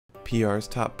PR's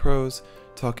top pros,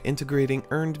 talk integrating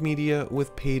earned media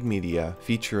with paid media,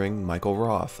 featuring Michael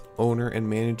Roth, owner and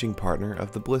managing partner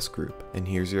of the Bliss Group. And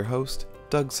here's your host,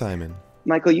 Doug Simon.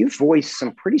 Michael, you voiced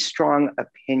some pretty strong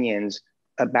opinions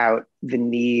about the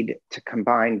need to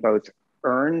combine both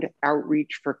earned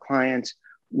outreach for clients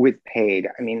with paid.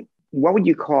 I mean, what would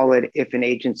you call it if an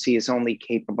agency is only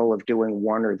capable of doing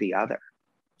one or the other?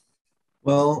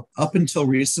 Well, up until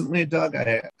recently, Doug,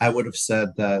 I would have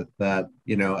said that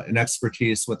an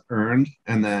expertise with earned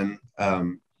and then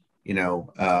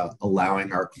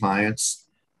allowing our clients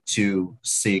to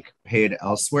seek paid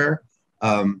elsewhere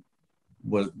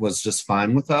was just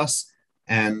fine with us.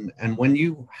 And when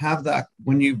you have that,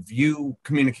 when you view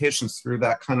communications through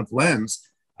that kind of lens,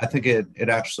 I think it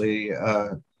actually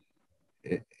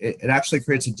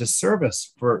creates a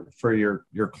disservice for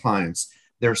your clients.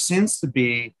 There seems to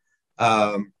be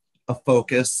a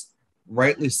focus,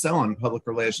 rightly so, on public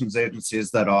relations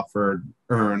agencies that offer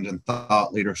earned and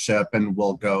thought leadership and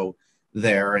will go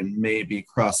there and maybe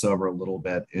cross over a little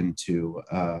bit into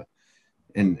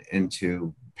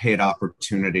paid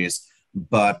opportunities.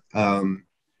 But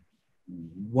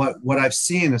what I've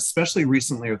seen, especially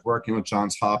recently with working with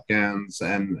Johns Hopkins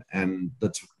and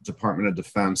the Department of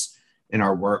Defense in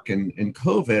our work in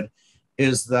COVID,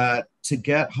 is that to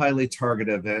get highly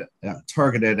targeted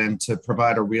and to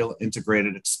provide a real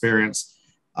integrated experience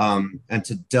and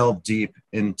to delve deep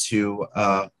into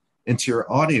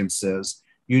your audiences,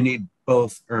 you need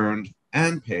both earned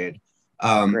and paid.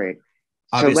 Great.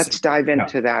 So let's dive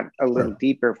into that a little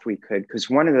deeper if we could, because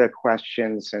one of the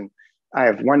questions, and I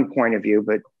have one point of view,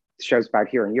 but the show's about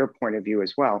hearing your point of view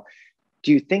as well.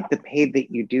 Do you think the paid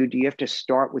that you do you have to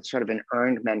start with sort of an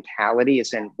earned mentality,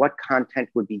 as in what content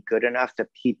would be good enough that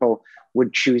people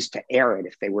would choose to air it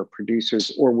if they were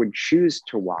producers or would choose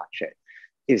to watch it?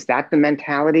 Is that the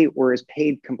mentality, or is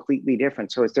paid completely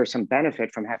different? So is there some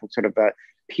benefit from having sort of a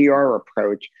PR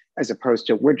approach as opposed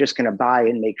to we're just going to buy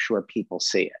and make sure people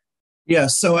see it? Yeah,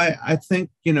 so I think,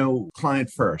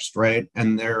 client first, right?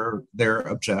 And their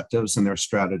objectives and their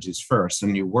strategies first.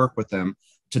 And you work with them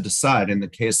to decide. In the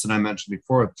case that I mentioned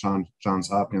before with Johns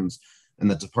Hopkins and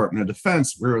the Department of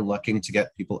Defense, we were looking to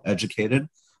get people educated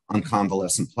on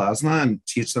convalescent plasma and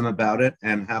teach them about it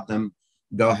and have them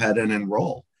go ahead and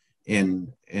enroll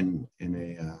in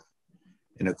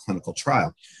a clinical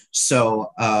trial.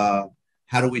 So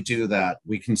how do we do that?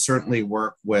 We can certainly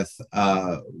work with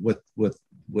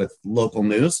local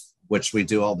news, which we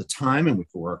do all the time, and we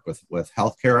can work with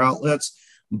healthcare outlets.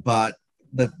 But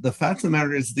the fact of the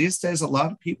matter is, these days, a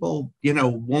lot of people,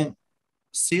 won't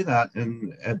see that,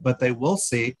 but they will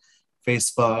see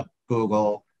Facebook,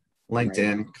 Google,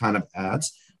 LinkedIn kind of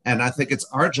ads. And I think it's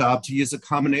our job to use a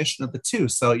combination of the two.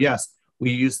 So yes,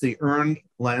 we use the earned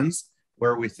lens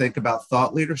where we think about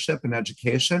thought leadership and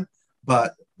education,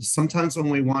 but sometimes when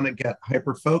we want to get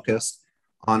hyper-focused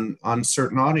on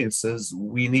certain audiences,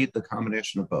 we need the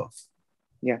combination of both.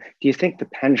 Yeah. Do you think the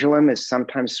pendulum is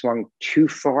sometimes swung too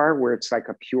far where it's like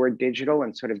a pure digital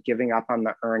and sort of giving up on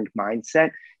the earned mindset?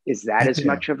 Is that as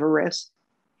much of a risk?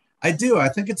 I do. I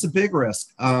think it's a big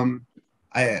risk.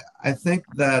 I think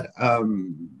that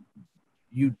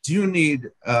you do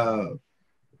need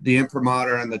the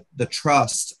imprimatur and the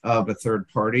trust of a third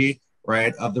party,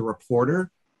 right? Of the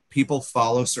reporter. People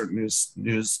follow certain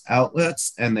news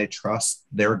outlets and they trust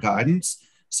their guidance.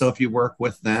 So if you work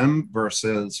with them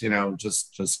versus,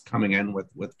 just coming in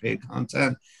with paid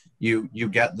content, you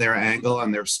get their angle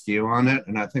and their skew on it.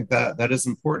 And I think that is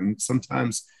important.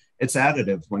 Sometimes it's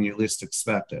additive when you least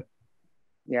expect it.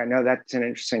 Yeah, no, that's an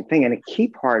interesting thing. And a key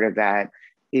part of that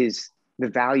is the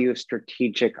value of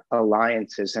strategic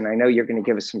alliances. And I know you're going to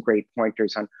give us some great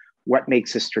pointers on what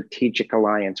makes a strategic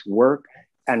alliance work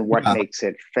and what makes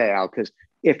it fail. Because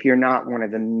if you're not one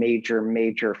of the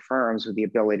major firms with the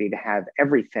ability to have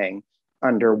everything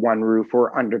under one roof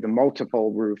or under the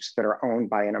multiple roofs that are owned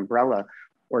by an umbrella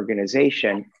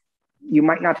organization, you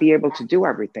might not be able to do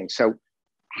everything. So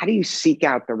how do you seek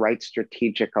out the right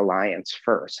strategic alliance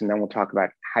first? And then we'll talk about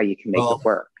how you can make it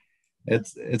work.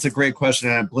 It's a great question.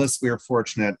 And at Bliss, we are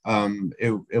fortunate.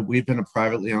 We've been a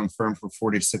privately owned firm for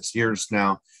 46 years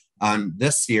now.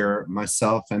 This year,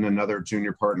 myself and another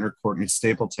junior partner, Courtney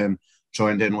Stapleton,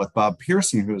 joined in with Bob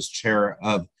Pearson, who is chair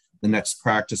of the Next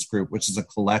Practice Group, which is a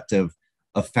collective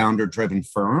of founder-driven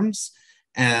firms.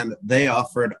 And they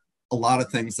offered a lot of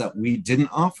things that we didn't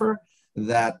offer,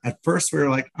 that at first we were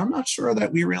like, I'm not sure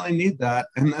that we really need that.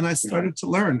 And then I started to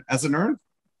learn as an earned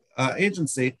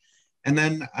agency. And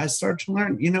then I started to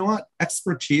learn,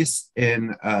 expertise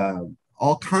in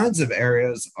all kinds of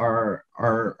areas are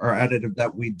additive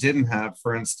that we didn't have.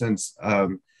 For instance,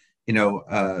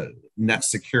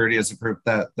 Next Security is a group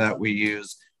that we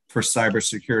use for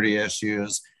cybersecurity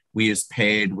issues. We use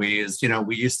paid. We use,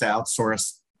 we used to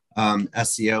outsource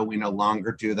SEO. We no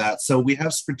longer do that. So we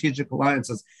have strategic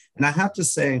alliances. And I have to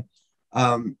say,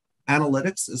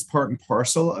 analytics is part and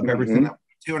parcel of everything that we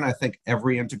do. And I think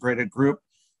every integrated group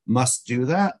must do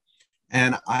that.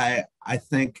 And I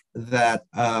think that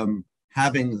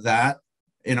having that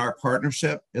in our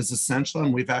partnership is essential.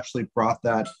 And we've actually brought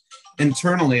that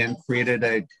internally and created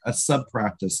a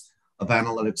sub-practice of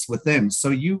analytics within.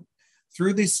 So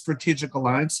through these strategic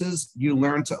alliances, you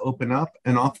learn to open up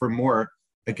and offer more,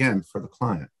 again, for the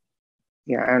client.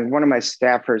 Yeah, and one of my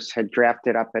staffers had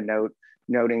drafted up a note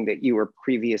noting that you were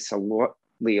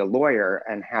previously a lawyer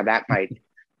and how that might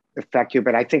affect you.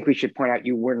 But I think we should point out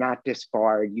you were not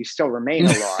disbarred. You still remain a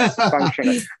law. It's a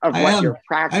function of what you're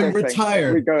practicing. I'm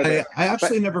retired. I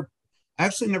actually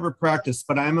never practiced,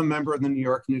 but I'm a member of the New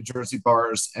York, New Jersey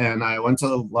bars, and I went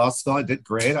to law school. I did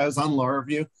great. I was on law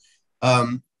review.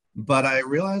 But I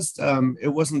realized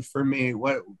it wasn't for me.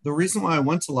 The reason why I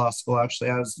went to law school,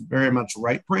 actually, I was very much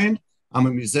right-brained. I'm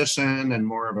a musician and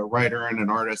more of a writer and an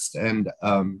artist, and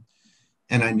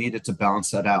I needed to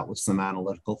balance that out with some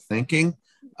analytical thinking.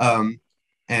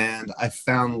 And I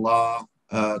found law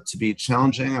to be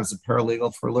challenging. I was a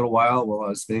paralegal for a little while I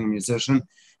was being a musician,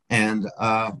 and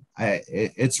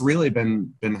it's really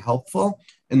been helpful.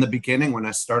 In the beginning, when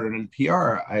I started in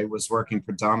PR, I was working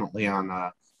predominantly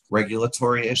on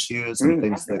regulatory issues and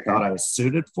things that I thought I was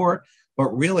suited for.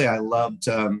 But really, I loved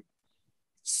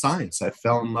science. I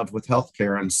fell in love with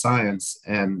healthcare and science,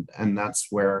 and that's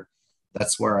where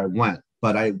I went.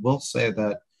 But I will say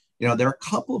that, there are a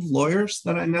couple of lawyers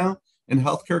that I know in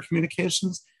healthcare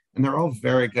communications, and they're all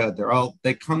very good.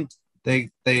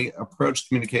 They approach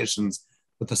communications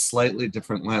with a slightly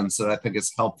different lens that I think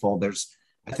is helpful. There's,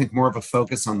 I think, more of a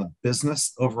focus on the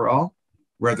business overall,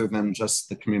 rather than just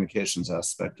the communications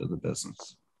aspect of the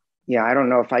business. Yeah, I don't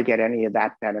know if I get any of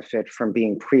that benefit from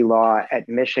being pre-law at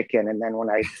Michigan. And then when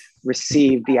I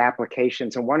received the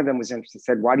applications, and one of them was interested,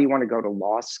 said, "Why do you want to go to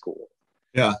law school?"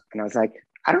 Yeah. And I was like,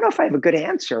 I don't know if I have a good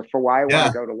answer for why I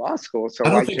want to go to law school. So I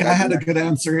don't think I had a good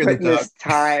answer either. This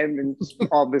time and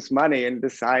all this money and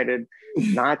decided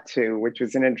not to, which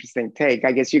was an interesting take.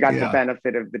 I guess you got the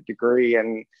benefit of the degree,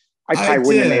 and I probably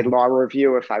wouldn't have made law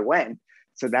review if I went.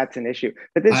 So that's an issue.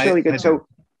 But this is really good. So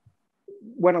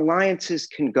when alliances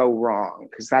can go wrong,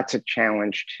 because that's a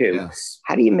challenge too,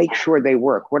 how do you make sure they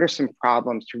work? What are some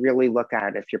problems to really look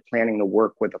at if you're planning to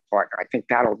work with a partner? I think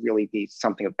that'll really be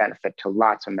something of benefit to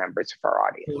lots of members of our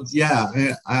audience.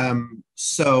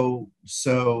 So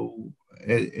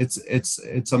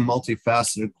it's a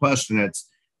multifaceted question.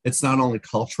 It's not only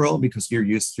cultural, because you're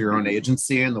used to your own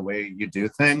agency and the way you do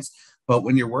things, but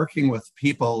when you're working with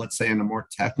people, let's say in a more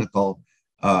technical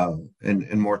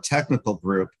more technical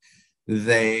group,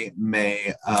 they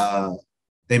may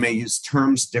use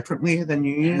terms differently than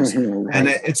you use. Right. And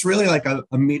it's really like a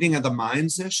meeting of the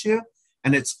minds issue.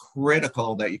 And it's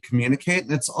critical that you communicate.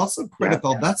 And it's also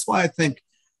critical. That's why I think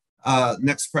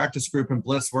Next Practice Group and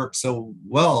Bliss work so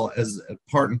well as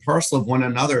part and parcel of one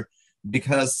another,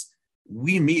 because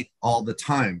we meet all the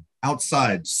time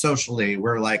outside socially.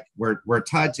 We're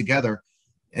tied together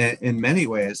in many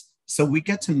ways. So we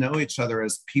get to know each other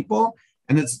as people.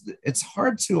 And it's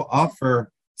hard to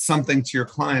offer something to your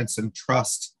clients and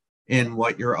trust in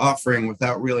what you're offering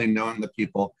without really knowing the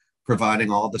people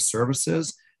providing all the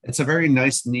services. It's a very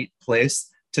nice, neat place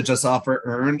to just offer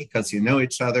earned because you know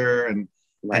each other and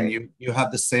you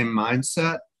have the same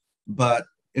mindset. But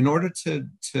in order to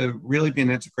really be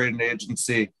an integrated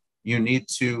agency, you need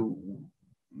to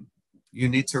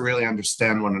really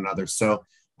understand one another. So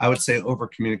I would say over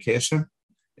communication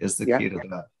is the key to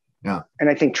that. Yeah. And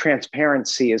I think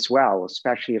transparency as well,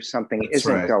 especially if something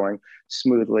isn't going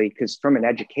smoothly, because from an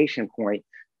education point,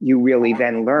 you really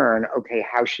then learn, okay,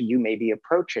 how should you maybe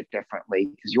approach it differently?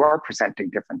 Because you are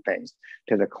presenting different things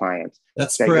to the clients.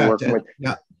 That's correct. You're working with.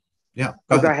 Yeah.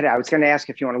 Go ahead. I was going to ask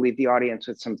if you want to leave the audience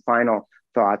with some final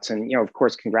thoughts. And, of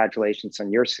course, congratulations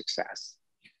on your success.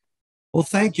 Well,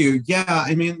 thank you. Yeah,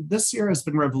 I mean, this year has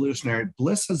been revolutionary.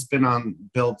 Bliss has been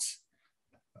built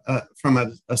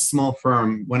from a small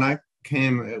firm. When I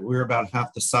came, we were about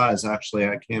half the size, actually.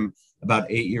 I came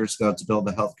about 8 years ago to build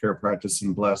the healthcare practice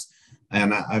in Bliss.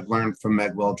 And I've learned from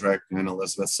Meg Waldrick and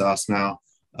Elizabeth Sauce now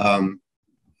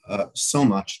so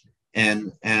much.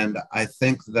 And I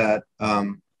think that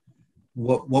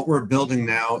what we're building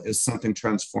now is something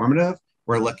transformative.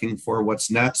 We're looking for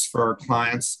what's next for our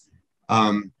clients.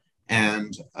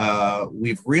 And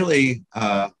we've really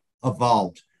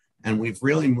evolved, and we've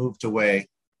really moved away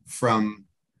from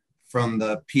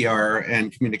the PR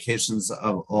and communications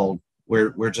of old.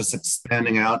 we're just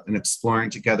expanding out and exploring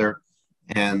together.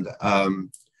 And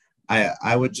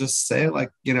I would just say,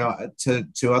 like, you know,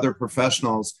 to other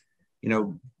professionals, you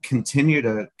know, continue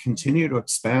to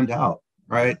expand out,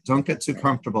 right? Don't get too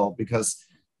comfortable, because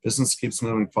business keeps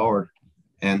moving forward,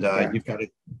 and you've got to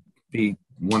be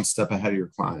one step ahead of your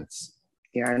clients.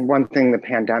 Yeah, and one thing the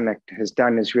pandemic has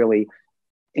done is really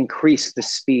increase the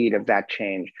speed of that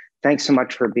change. Thanks so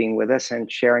much for being with us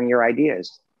and sharing your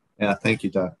ideas. Yeah, thank you,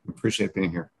 Doug. Appreciate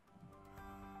being here.